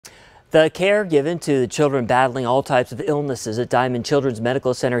The care given to the children battling all types of illnesses at Diamond Children's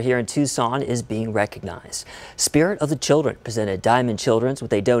Medical Center here in Tucson is being recognized. Spirit of the Children presented Diamond Children's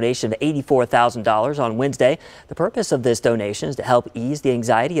with a donation of $84,000 on Wednesday. The purpose of this donation is to help ease the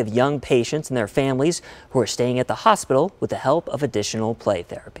anxiety of young patients and their families who are staying at the hospital with the help of additional play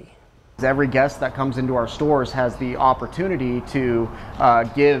therapy. Every guest that comes into our stores has the opportunity to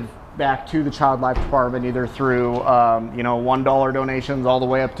give back to the Child Life Department, either through $1 donations all the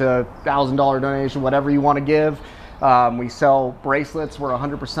way up to $1,000 donation, whatever you want to give. We sell bracelets where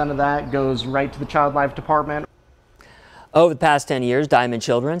 100% of that goes right to the Child Life Department. Over the past 10 years, Diamond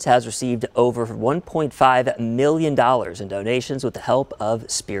Children's has received over $1.5 million in donations with the help of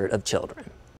Spirit of Children.